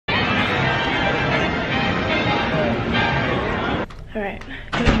Alright,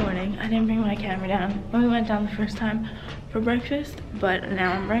 good morning. I didn't bring my camera down when we went down the first time for breakfast, but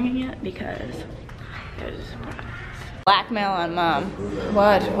now I'm bringing it because there's a surprise. Blackmail on mom.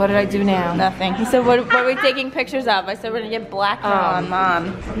 What? What did I do now? Nothing. He said, what are we taking pictures of? I said, we're gonna get blackmail on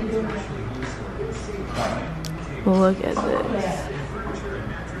mom. Look at this.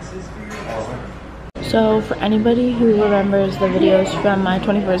 So for anybody who remembers the videos from my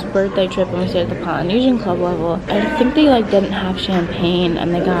 21st birthday trip when we stayed at the Polynesian Club level, I think they like didn't have champagne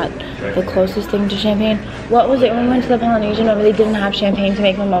and they got the closest thing to champagne. What was it when we went to the Polynesian? Remember they didn't have champagne to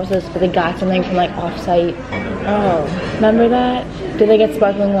make mimosas, but they got something from like off-site. Oh, remember that? Did they get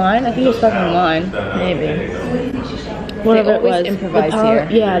sparkling wine? I think it was sparkling wine. Maybe. Whatever it was. Improvise here.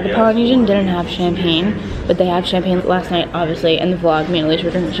 Yeah, the Polynesian didn't have champagne, but they have champagne last night, obviously. In the vlog, me and Alicia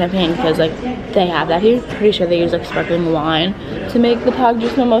were drinking champagne because like they have that here. Pretty sure they use like sparkling wine to make the pog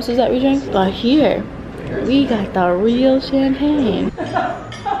juice mimosas that we drink. But here, we got the real champagne.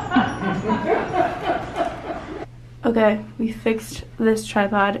 Okay, we fixed this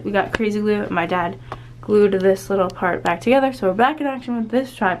tripod. We got crazy glue. My dad glued this little part back together, so we're back in action with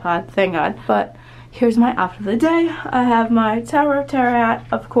this tripod, thank God. But here's my outfit of the day. I have my Tower of Terror hat,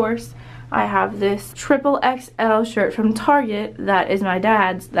 of course. I have this XXL shirt from Target that is my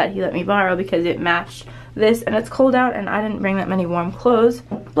dad's that he let me borrow because it matched this and it's cold out and I didn't bring that many warm clothes.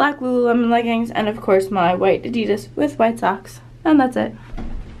 Black Lululemon leggings and of course my white Adidas with white socks. And that's it.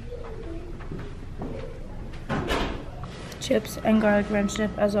 Chips and garlic ranch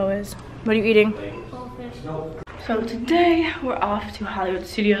dip as always. What are you eating? So today we're off to Hollywood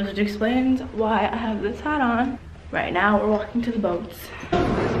Studios, which explains why I have this hat on. Right now we're walking to the boats. What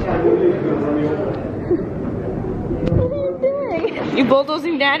are you doing? You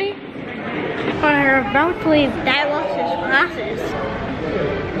bulldozing daddy? We're about to leave. Dad lost his glasses.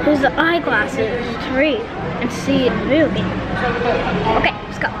 His eyeglasses to read and see a movie. Okay,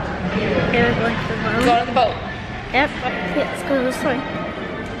 let's go. Okay, we're going to the boat. Go to the boat. Yep. Yeah, let's go this way.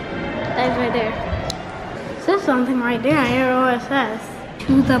 Dad's right there. It says something right there. I don't know what it says.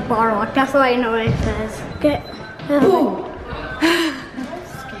 To the boardwalk. That's all I know what it says. Okay. Ooh.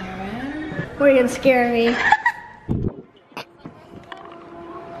 Or you're gonna scare me.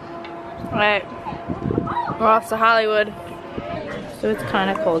 Alright. We're off to Hollywood. So it's kind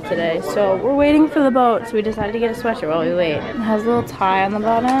of cold today. So we're waiting for the boat. So we decided to get a sweatshirt while we wait. It has a little tie on the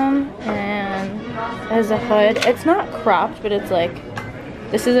bottom. And it has a hood. It's not cropped, but it's like,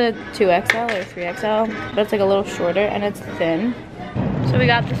 this is a 2XL or 3XL, but it's like a little shorter and it's thin. So we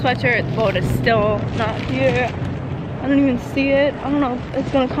got the sweatshirt. The boat is still not here. I don't even see it. I don't know if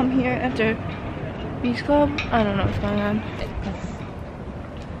it's gonna come here after Beach Club. I don't know what's going on.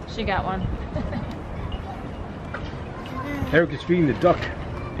 She got one. Eric is feeding the duck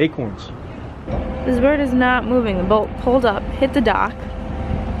acorns. This bird is not moving. The boat pulled up, hit the dock,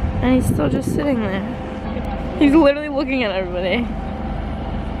 and he's still just sitting there. He's literally looking at everybody.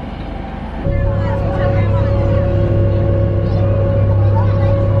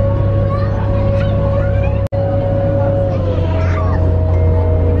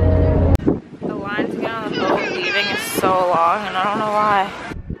 The line to get on the boat leaving is so long, and I don't know why.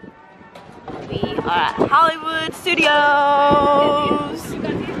 We are at Hollywood Studios.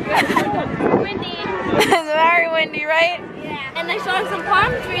 Windy. It's very windy, right? Yeah. And I saw some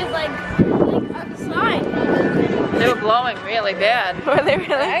palm trees like outside. They were blowing really bad. Were they really?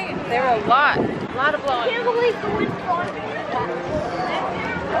 Right? There were a lot of I blowing. can't believe the wind's blowing.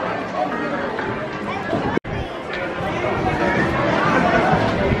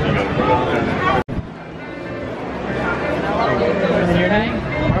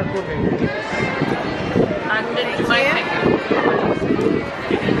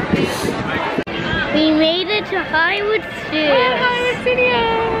 We made it to Hollywood Studios. Hollywood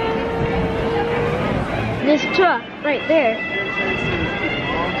Studios. This truck right there.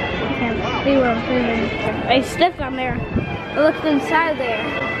 Can't see what I'm doing. I stepped on there. I looked inside there.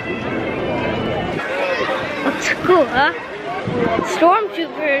 Looks cool, huh?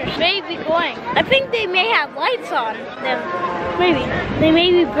 Stormtroopers may be going. I think they may have lights on them. Maybe. They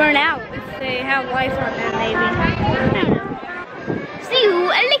may be burnt out if they have lights on them, maybe. I don't know. See you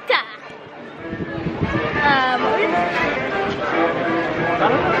later.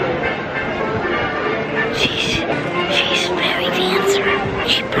 She's very dancer.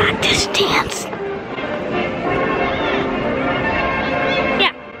 She practiced dance.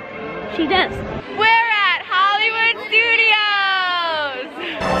 Yeah, she does. We're at Hollywood Studios.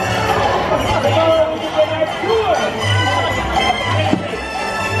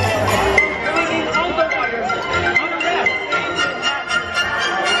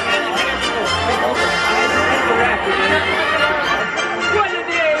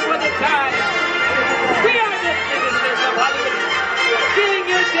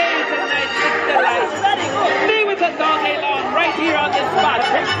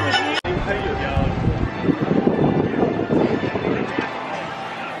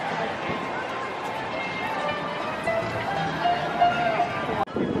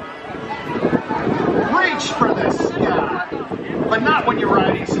 Reach for the sky, but not when you're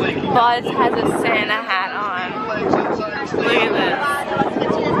riding slinky. Buzz has a Santa hat on. Look at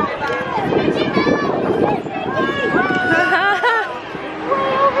this.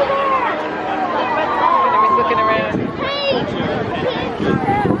 Everybody's looking around.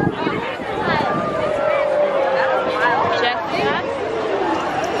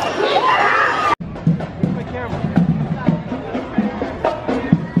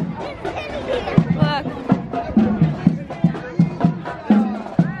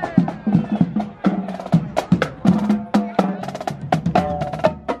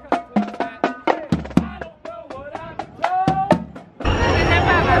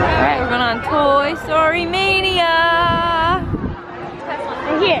 Toy Story Mania!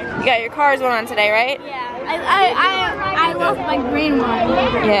 Here. You got your cars one on today, right? Yeah. I love my green one.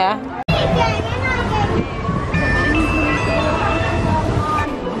 Yeah.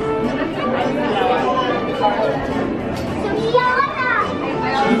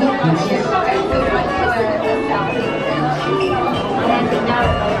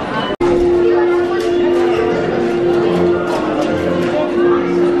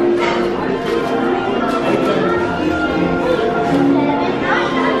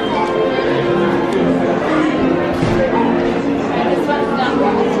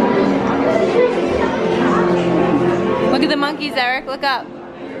 Look at the monkeys, Eric. Look up.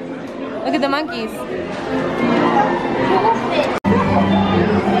 Look at the monkeys.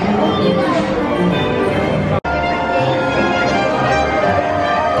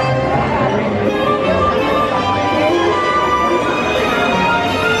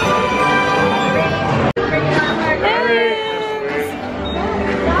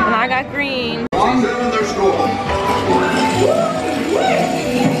 And I got green.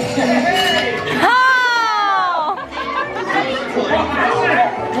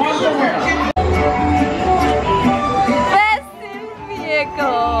 Best in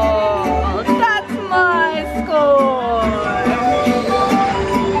vehicle. That's my score.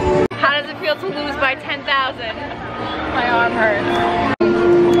 How does it feel to lose by 10,000? My arm hurts.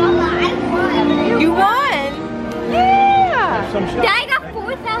 You won? Yeah. I got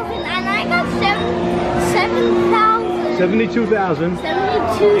 4,000 and I got 7,000. 72,000.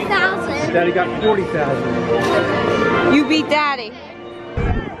 72,000. Daddy got 40,000. You beat Daddy.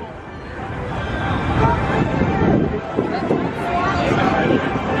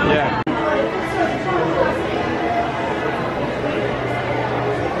 Yeah.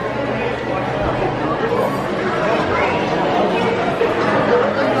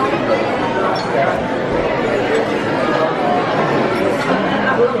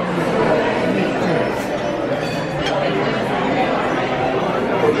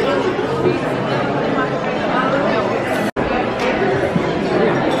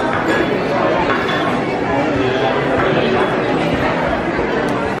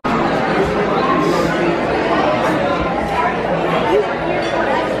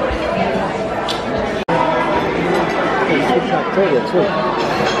 Tell you too.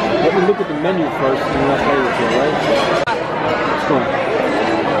 Let me look at the menu first and then I'll play with you, right? Let's go.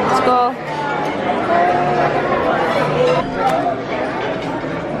 Let's go.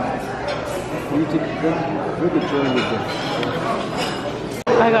 You did look at your with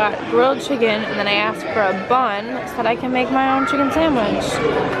I got grilled chicken and then I asked for a bun so that I can make my own chicken sandwich.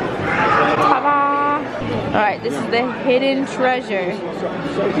 Ta-da! Alright, this is the hidden treasure.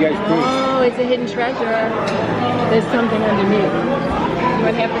 Oh, it's a hidden treasure. There's something underneath. You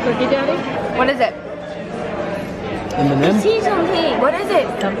want half the cookie, Daddy? What is it? M&M? See something. What is it?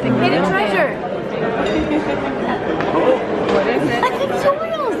 Something Hidden treasure. What is it? I think soils.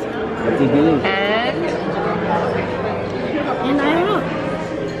 And And I don't know.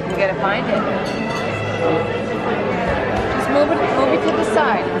 you gotta find it. Just move it to the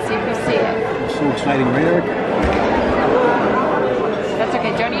side and see if you see it. So exciting, right, Eric? That's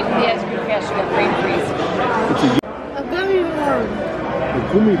okay. Don't eat the ice cream fast. You got brain freeze. It's A gummy worm. a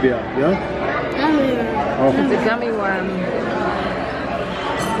gummy bear, yeah? Gummy worm. Oh. It's a gummy worm.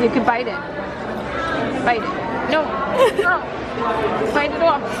 You can bite it. Bite it. No. No. Bite it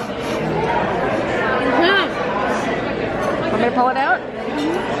off. Want me to pull it out?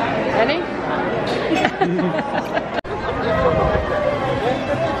 Ready?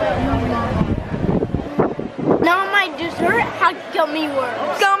 Now my dessert had gummy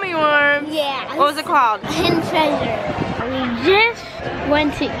worms. Gummy worms. Yeah. What was it called? Hidden treasure. We just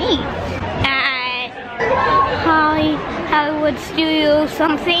went to eat at Hollywood Studio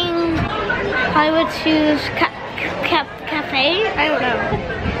something. Hollywood Studios Cafe? I don't know.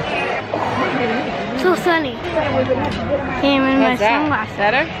 So sunny. Okay, I'm in my sunglasses.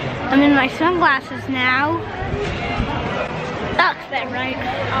 Better? I'm in my sunglasses now. That looks better, right?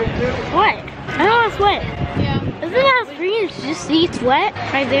 What? I don't want to sweat. Yeah. Isn't that strange to just see sweat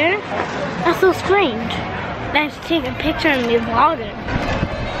right there? That's so strange. I have to take a picture and be vlogging.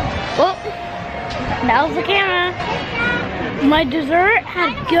 Oh, that was the camera. My dessert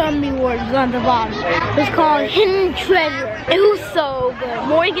had gummy worms on the bottom. It was called Hidden Treasure. It was so good.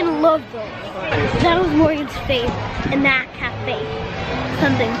 Morgan loved those. That was Morgan's favorite in that cafe.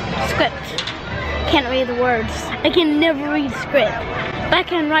 Something, script. Can't read the words. I can never read script. But I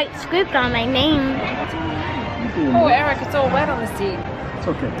can write script on my name. Oh, Eric, it's all wet on the seat. It's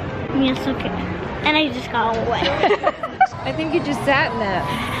okay. Yeah, it's okay. And I just got all wet. I think you just sat in that.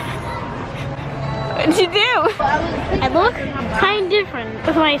 What'd you do? I look kind of different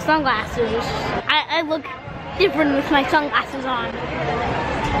with my sunglasses. I look different with my sunglasses on.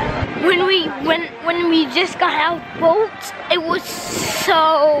 When we just got out of the boat, it was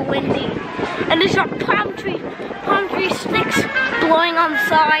so windy. And there's a palm tree sticks blowing on the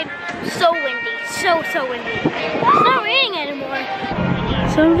side. So windy, so windy. It's not raining anymore.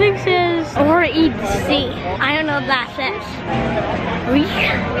 Something says, or eat the sea. I don't know what that says. Reek.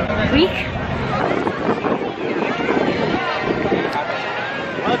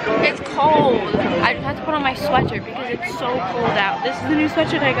 It's cold. I just have to put on my sweatshirt because it's so cold out. This is the new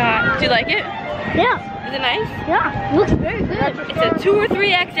sweatshirt I got. Do you like it? Yeah. Is it nice? Yeah, it looks very good. It's a 2 or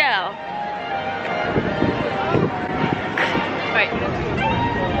 3XL. Right.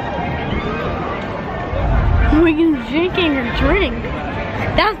 Morgan's drinking a drink.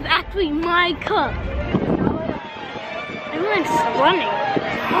 That's actually my cup. Everyone's running.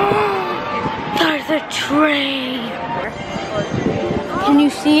 There's a train. Can you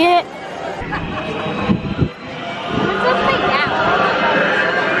see it?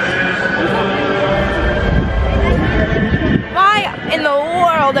 Why in the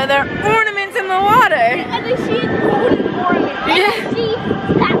world are there ornaments in the water? And I see a golden ornament. And I see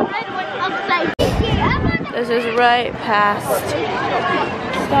that red one upside down. This is right past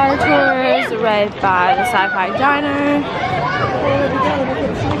Star Tours, right by the Sci-Fi Diner.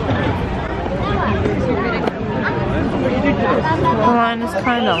 The line is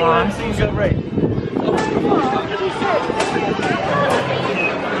kind of long.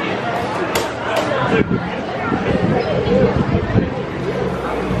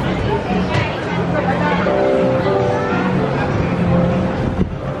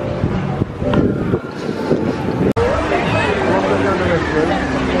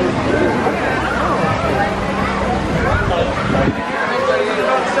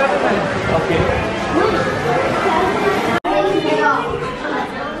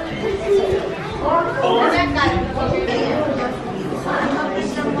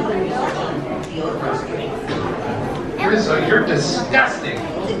 So you're disgusting.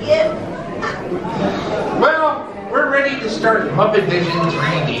 Well, we're ready to start Muppet Vision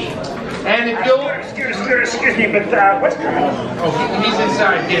 3D. And if you'll... Excuse me, but what's going on? Oh, he's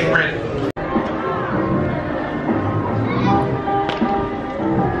inside getting ready.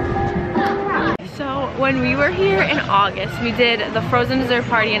 So when we were here in August, we did the Frozen dessert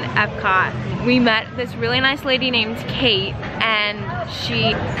party in Epcot. We met this really nice lady named Kate, and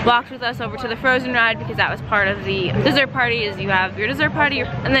she walked with us over to the Frozen ride because that was part of the dessert party. Is you have your dessert party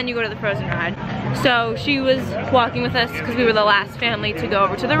and then you go to the Frozen ride. So she was walking with us because we were the last family to go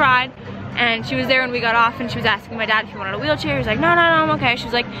over to the ride, and she was there when we got off, and she was asking my dad if he wanted a wheelchair. He was like, no, I'm okay. She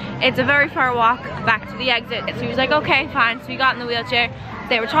was like, it's a very far walk back to the exit. So he was like, okay, fine. So we got in the wheelchair.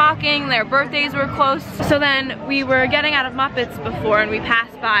 They were talking, their birthdays were close. So then we were getting out of Muppets before, and we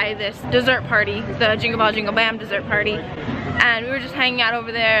passed by this dessert party, the Jingle Ball Jingle Bam dessert party. And we were just hanging out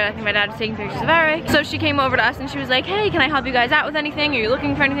over there. I think my dad was taking pictures of Eric. So she came over to us and she was like, hey, can I help you guys out with anything? Are you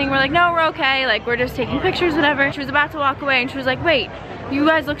looking for anything? We're like, no, we're okay. Like, we're just taking pictures, whatever. She was about to walk away and she was like, wait, you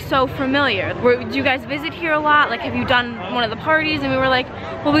guys look so familiar. Do you guys visit here a lot? Like, have you done one of the parties? And we were like,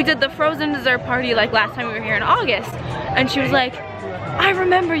 well, we did the Frozen dessert party like last time we were here in August. And she was like, I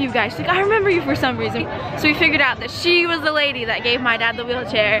remember you guys. She's like, I remember you for some reason. So we figured out that she was the lady that gave my dad the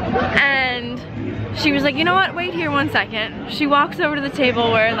wheelchair. And she was like, you know what, wait here 1 second. She walks over to the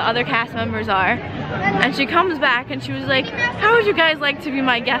table where the other cast members are, and she comes back and she was like, how would you guys like to be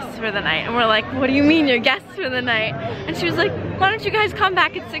my guests for the night? And we're like, what do you mean you're guests for the night? And she was like, why don't you guys come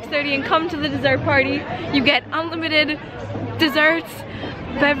back at 6:30 and come to the dessert party? You get unlimited desserts,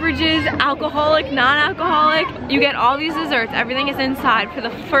 beverages, alcoholic, non-alcoholic. You get all these desserts. Everything is inside for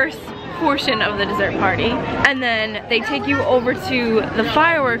the first portion of the dessert party. And then they take you over to the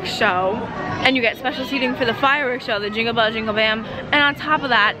fireworks show, and you get special seating for the fireworks show, the Jingle Bell, Jingle Bam. And on top of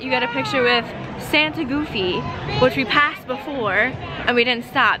that, you get a picture with Santa Goofy, which we passed before, and we didn't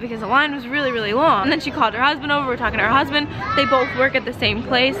stop because the line was really, really long. And then she called her husband over, we're talking to her husband. They both work at the same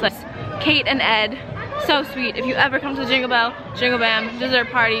place, like Kate and Ed. So sweet. If you ever come to the Jingle Bell, Jingle Bam dessert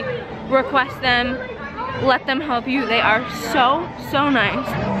party, request them, let them help you. They are so, so nice.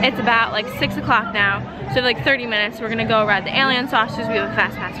 It's about like 6 o'clock now, so like 30 minutes. We're gonna go ride the Alien Saucers. We have a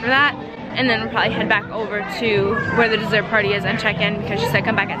fast pass for that. And then we'll probably head back over to where the dessert party is and check in because she said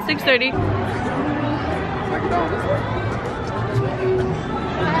come back at 6:30.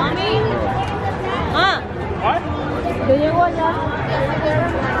 Mommy? Huh? What?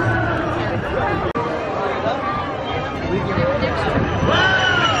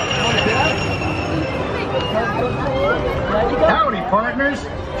 Howdy, partners.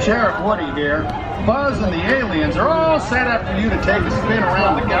 Sheriff Woody here. Buzz and the aliens are all set up for you to take a spin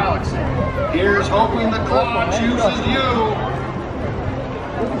around the galaxy. Here's hoping the claw chooses you.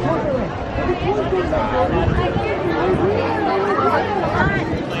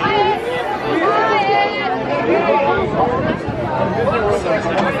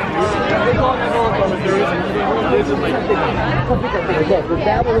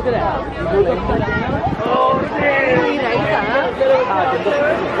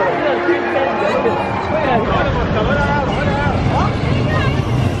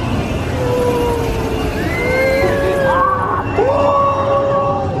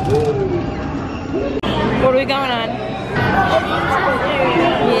 What are we going on?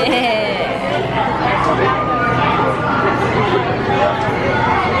 Yeah.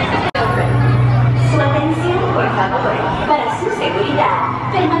 Su atención, por favor. Para su seguridad,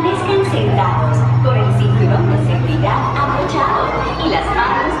 permanezcan sentados con el cinturón de seguridad abrochado y las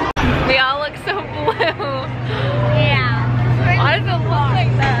manos. We all look so blue. Yeah. Why does it look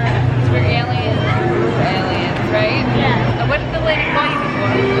like that? We're aliens. We're aliens, right? Yeah. And what did the lady call you before?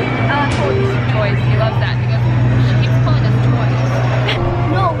 Toys. Toys. He loves that because she keeps calling us toys.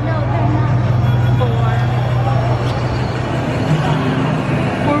 No, they're not.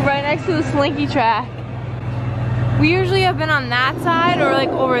 We're right next to the Slinky track. We usually have been on that side or like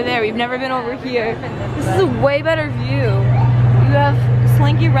over there. We've never been over here. This is a way better view. You have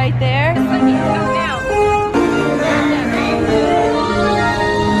Slinky right there. Slinky, come down.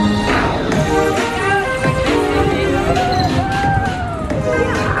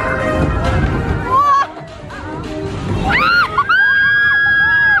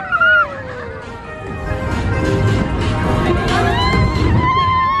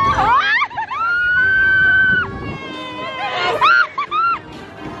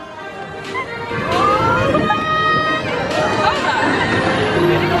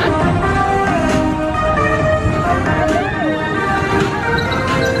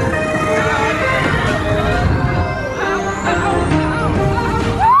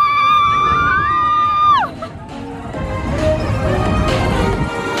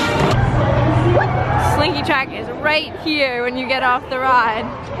 Track is right here when you get off the ride.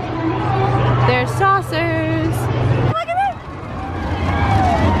 There's saucers. Look at it!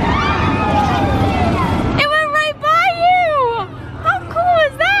 It went right by you! How cool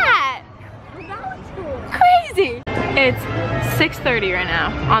is that? That looks cool. Crazy! It's 6:30 right now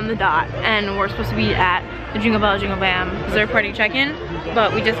on the dot, and we're supposed to be at the Jingle Bell, Jingle Bam dessert party check-in,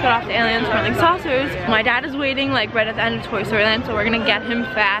 but we just got off the Alien Swirling Saucers. My dad is waiting like right at the end of Toy Story Land, so we're gonna get him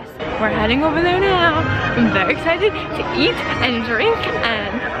fast. We're heading over there now. I'm very excited to eat and drink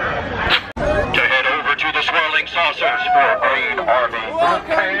and... To head over to the Swirling Saucers for a Green Army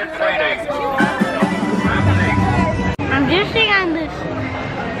paid training. I'm just sitting on this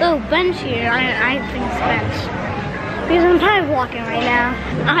little bench here. I think it's bench. Because I'm tired of walking right now.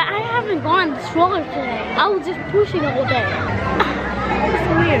 I haven't gone to the stroller today. I was just pushing all day. It's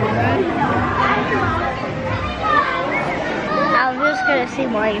weird, right? I was just gonna see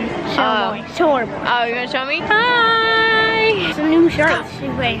mine. Show her. Oh, you gonna show me? Hi! It's a new shirt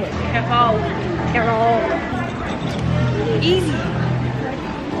she's wearing. Careful. Easy.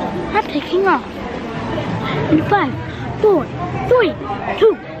 I'm taking off. In 5, 4, 3,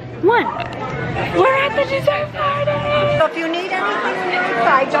 2, 1. We're at the dessert party! So if you need anything on your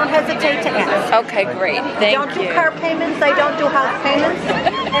side, don't hesitate to ask. Okay, great. Thank Don't do car payments, I don't do house payments,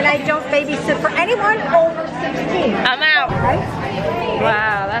 and I don't babysit for anyone over 16. I'm out. Right?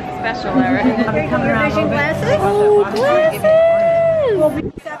 Wow, that's special, Eric. Your vision glasses? Oh, glasses! Will be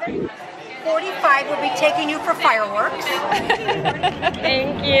 7:45. We'll be taking you for fireworks.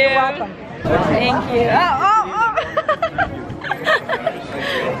 Thank you. You're welcome. Thank you. Oh, oh, oh!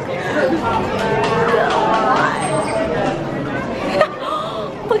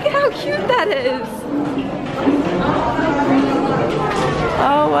 Look at how cute that is.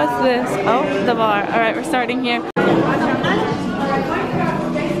 Oh, what's this? Oh, the bar. All right, we're starting here.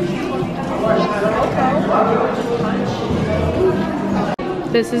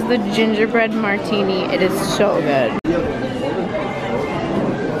 This is the gingerbread martini. It is so good.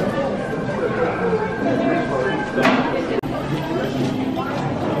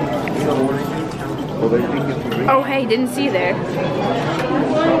 Oh, hey, didn't see there.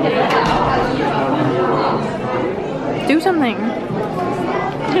 Do something.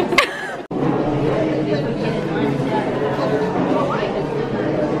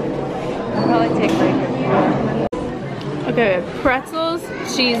 Probably take like. Okay, pretzels,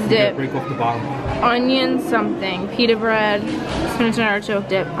 cheese dip, Break off the bottom. onion something, pita bread, spinach and artichoke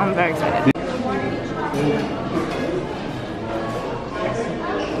dip. I'm very excited.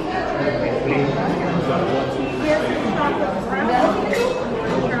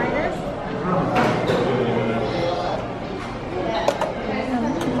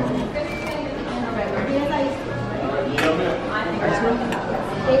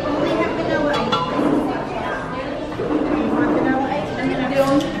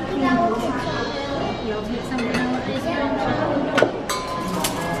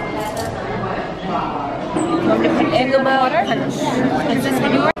 In the water. Is this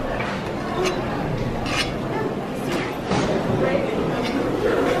what you were?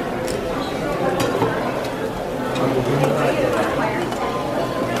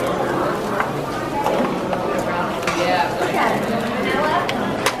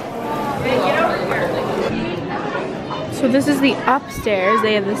 So this is the upstairs.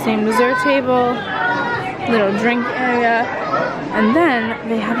 They have the same dessert table, little drink area, and then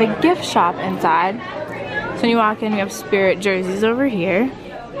they have a gift shop inside. So when you walk in, we have Spirit jerseys over here.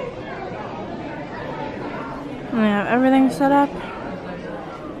 And we have everything set up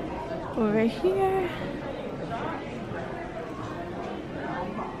over here.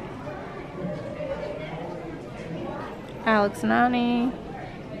 Alex and Annie.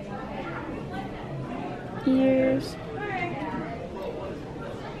 Ears.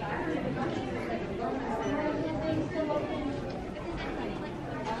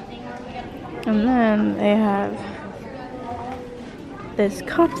 And then they have this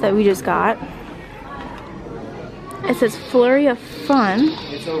cup that we just got. It says Flurry of Fun.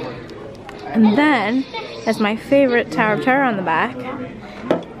 It's over. And then has my favorite Tower of Terror on the back.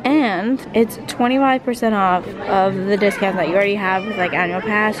 And it's 25% off of the discount that you already have with like annual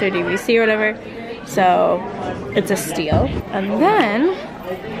pass or DVC or whatever. So it's a steal. And then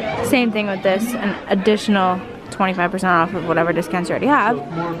same thing with this, an additional 25% off of whatever discounts you already have.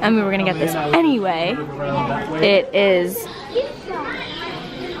 And we were gonna get this anyway. It is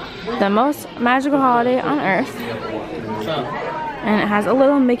the most magical holiday on earth. And it has a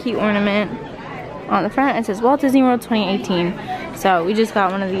little Mickey ornament on the front. It says Walt Disney World 2018. So we just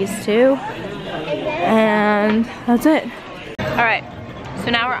got one of these too. And that's it. Alright,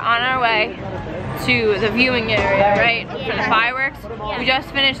 so now we're on our way to the viewing area, right? For the fireworks. We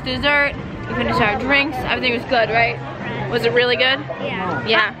just finished dessert. We finished our drinks. Everything was good, right? Was it really good? Yeah.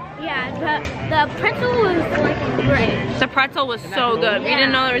 Yeah. Yeah, the pretzel was like great. The pretzel was so good. We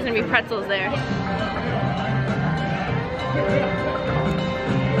didn't know there was gonna be pretzels there.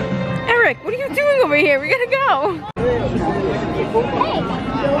 Eric, what are you doing over here? We gotta go.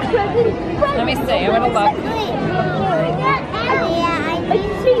 Let me see. I want to look.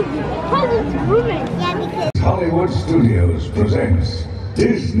 Hollywood Studios presents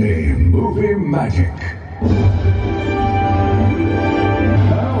Disney Movie Magic.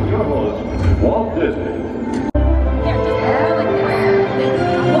 Now your host, Walt Disney.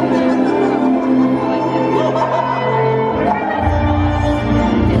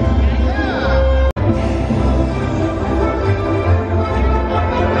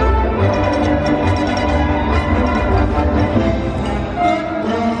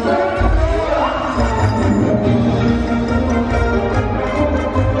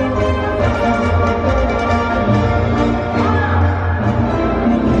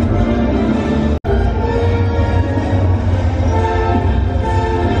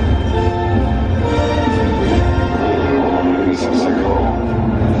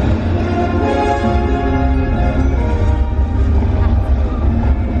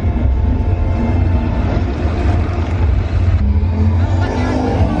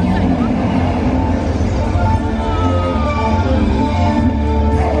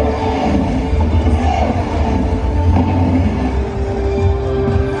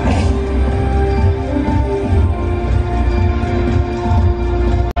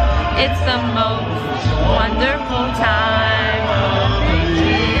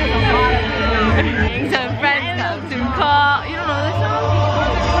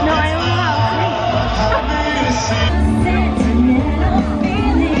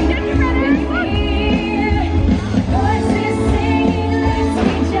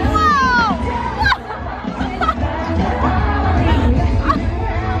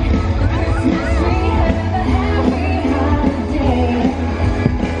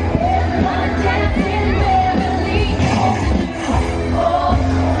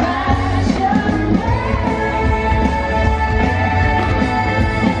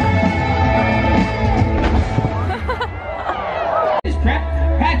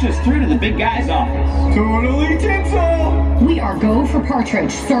 Totally tinsel! We are go for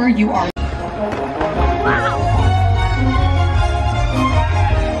partridge. Sir, you are...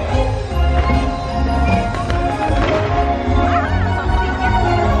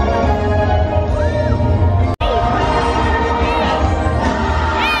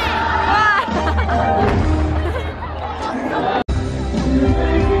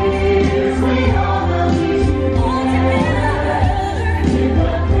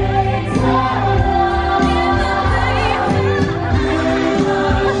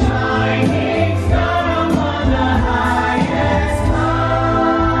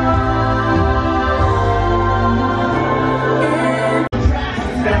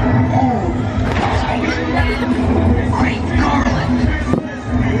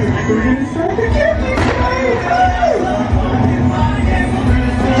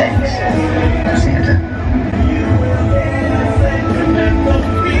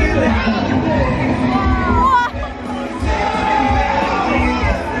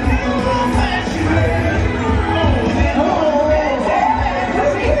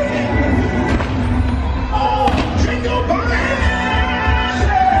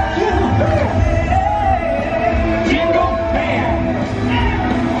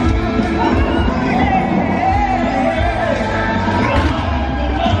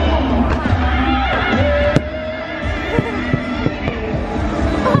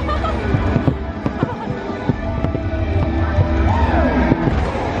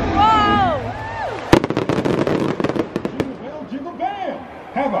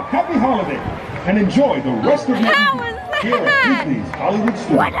 Have a happy holiday and enjoy the rest of your evening here at Disney's Hollywood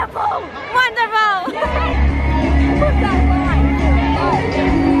Studios. Wonderful! Wonderful!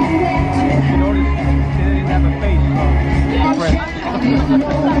 You notice they didn't have a face.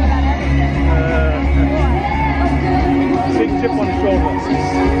 Big chip on the shoulder.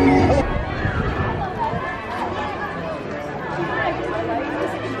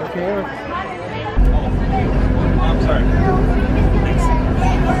 Okay. I'm sorry.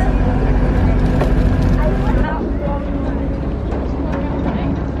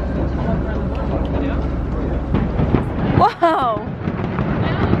 Whoa!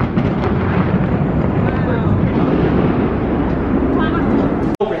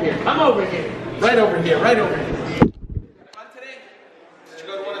 Over here. I'm over here. Right over here. Right over here. Fun today? Did you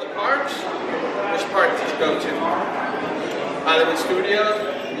go to one of the parks? Which park did you go to? Hollywood Studios?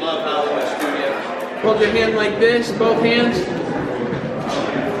 Love Hollywood Studios. Hold your hand like this, both hands.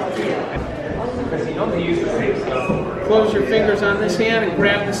 Close your fingers on this hand and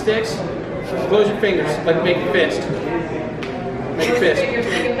grab the sticks. Close your fingers, like make a fist. Make a fist.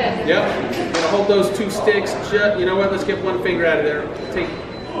 Yep. You're gonna hold those two sticks. You know what? Let's get one finger out of there. Take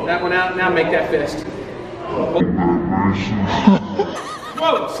that one out. Now make that fist.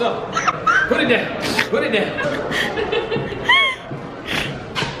 Whoa! So, put it down. Put it down.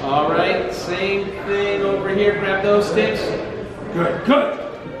 All right. Same thing over here. Grab those sticks. Good. Good.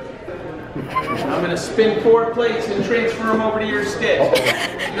 I'm gonna spin 4 plates and transfer them over to your sticks.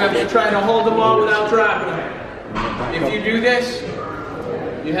 You have to try to hold them all without dropping them. If you do this,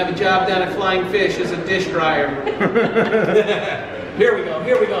 you have a job down at Flying Fish as a dish dryer. Here we go,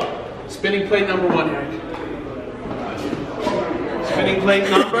 here we go. Spinning plate number 1, Eric. Spinning plate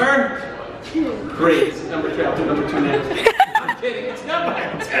number 3. It's number 3, I'll do number 2 next. I'm kidding, it's number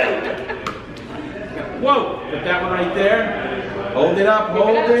 2. Whoa, put that one right there. Hold it up, hold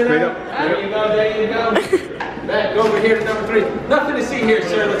it up. There you go, there you go. Back over here to number 3. Nothing to see here,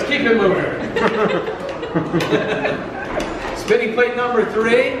 sir. Let's keep it moving. Spinning plate number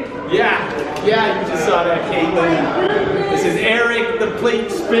 3. Yeah, you just saw that, Caitlin. This is Eric, the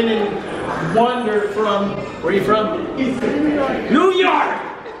plate spinning wonder from, where are you from? New York!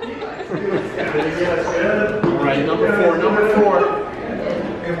 All right, number 4.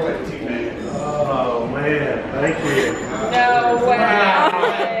 Oh man, thank you. No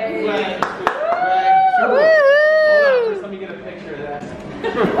way. Hold on, first let me get a picture of that.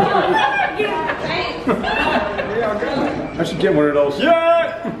 I should get one of those.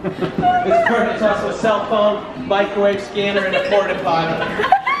 Yeah! It's also a cell phone, microwave scanner, and a porta potty.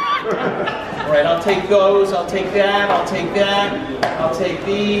 Alright, I'll take those, I'll take that, I'll take that, I'll take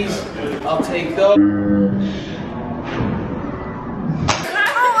these, I'll take those.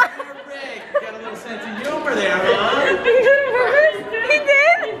 Got a little sense of humor there, huh? He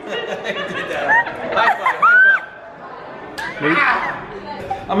did? He did that. High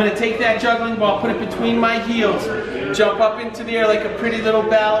five. I'm going to take that juggling ball, put it between my heels, jump up into the air like a pretty little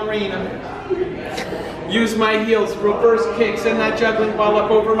ballerina. Use my heels, reverse kick, send that juggling ball up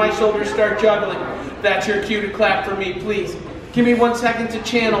over my shoulders, start juggling. That's your cue to clap for me, please. Give me 1 second to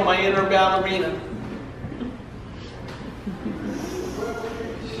channel my inner ballerina.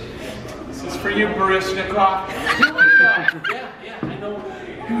 for you, Barishnikov. Here we go. Yeah, I know.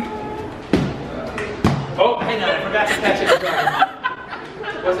 Oh, hang on, I forgot to catch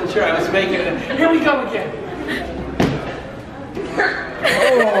it. Wasn't sure I was making it. Here we go again.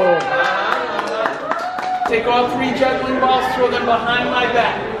 Take all 3 juggling balls, throw them behind my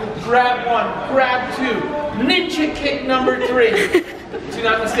back. Grab 1, grab 2. Ninja kick number 3. Do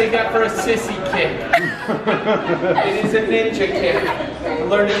not mistake that for a sissy kick. It is a ninja kick. I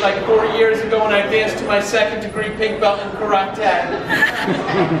learned it like 4 years ago when I advanced to my 2nd degree pink belt in karate.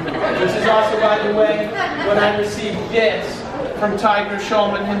 This is also, by the way, when I received this from Tiger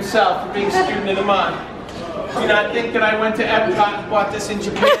Shulman himself for being a student of the month. Do not think that I went to Epcot and bought this in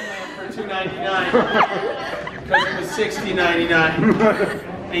Japan for $2.99 because it was $60.99.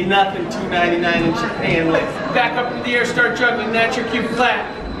 Ain't nothing $2.99 in Japan. Back up in the air, start juggling. That's your cue. Clap,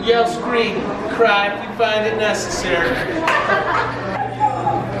 yell, scream, cry if you find it necessary.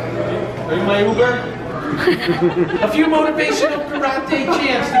 Are you my Uber? A few motivational karate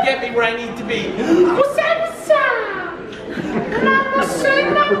jams to get me where I need to be. What's up? Mimosa,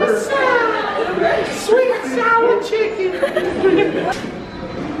 sweet and sour chicken.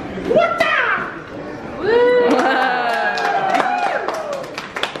 What the?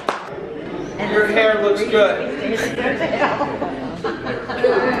 Your hair looks good.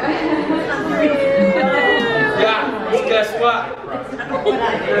 Yeah, guess what?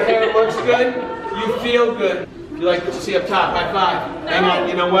 Your hair looks good, you feel good. If you like what you see up top, high five. Hang on,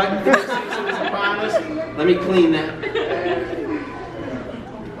 you know what? Let me clean that.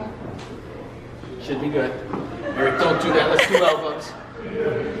 Should be good. Eric, don't do that. Let's do elbows.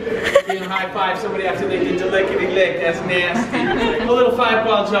 Being high five somebody after they get to lickety lick, that's nasty. A little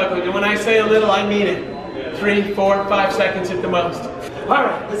 5-ball juggling, and when I say a little, I mean it. 3, 4, 5 seconds at the most. All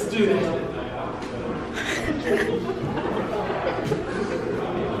right, let's do this.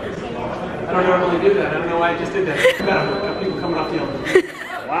 I don't normally do that. I don't know why I just did that. I've got people coming off the elbow.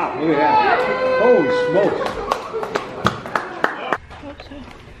 Wow, look at that. Holy smokes.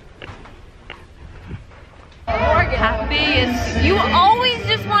 Happy. You always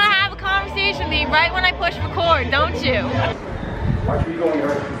just want to have a conversation with me right when I push record, don't you? Watch me going,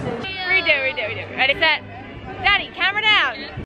 Redo. Ready, set. Daddy, camera down.